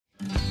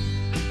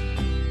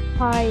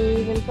Hi,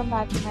 welcome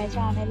back to my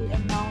channel,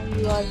 and now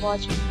you are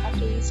watching a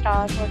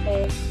 3-star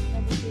hotel.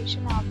 The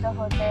location of the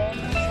hotel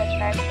is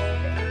attractive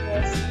and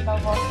guests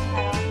love walking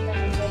around the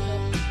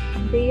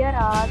neighborhood. There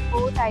are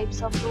 4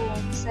 types of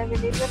rooms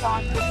available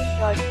on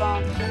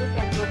booking.com. You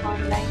can book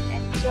online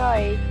and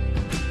enjoy it.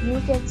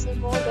 You can see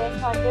more than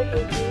 100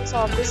 reviews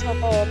of this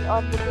hotel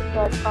on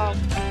booking.com.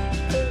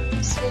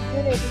 Its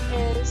review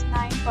rating is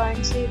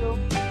 9.0,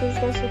 which is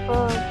the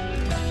superb.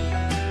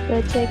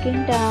 The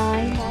check-in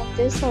time of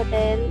this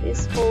hotel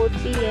is 4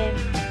 p.m.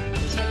 The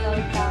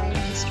check-out time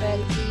is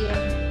 12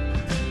 p.m.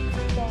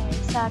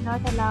 Pets are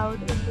not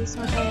allowed in this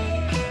hotel.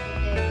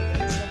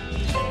 There is a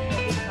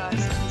credit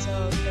cards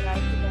reserved the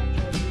right to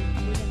temporarily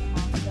include an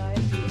amount prior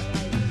to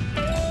arrival.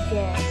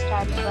 Guests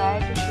are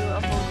required to show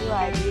a photo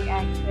ID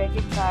and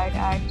credit card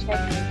at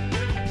check-in.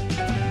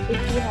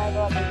 If you have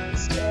already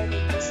stayed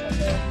in this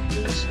hotel,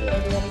 please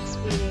share your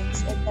experience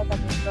in the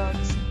comment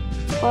box.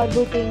 For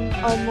booking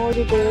or more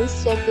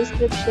details, check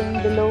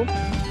description below.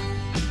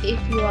 If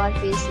you are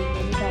facing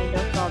any kind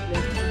of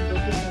problem in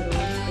booking a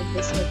room in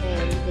this hotel,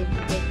 then you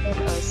can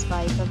tell us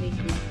by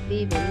commenting.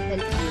 We will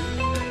help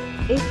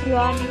you. If you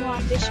are new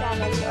on this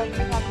channel or you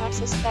have not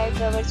subscribed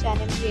our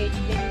channel yet,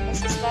 then you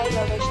must subscribe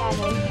our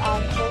channel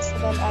and press the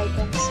bell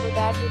icon so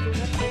that you do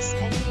not miss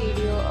any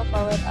video of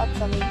our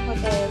upcoming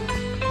hotel.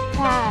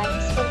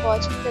 Thanks for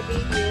watching the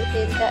video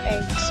till the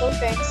end. So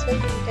friends, will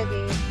meet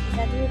again in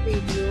a new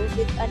video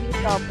with a new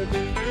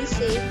property. Be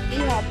safe, be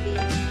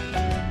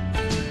happy.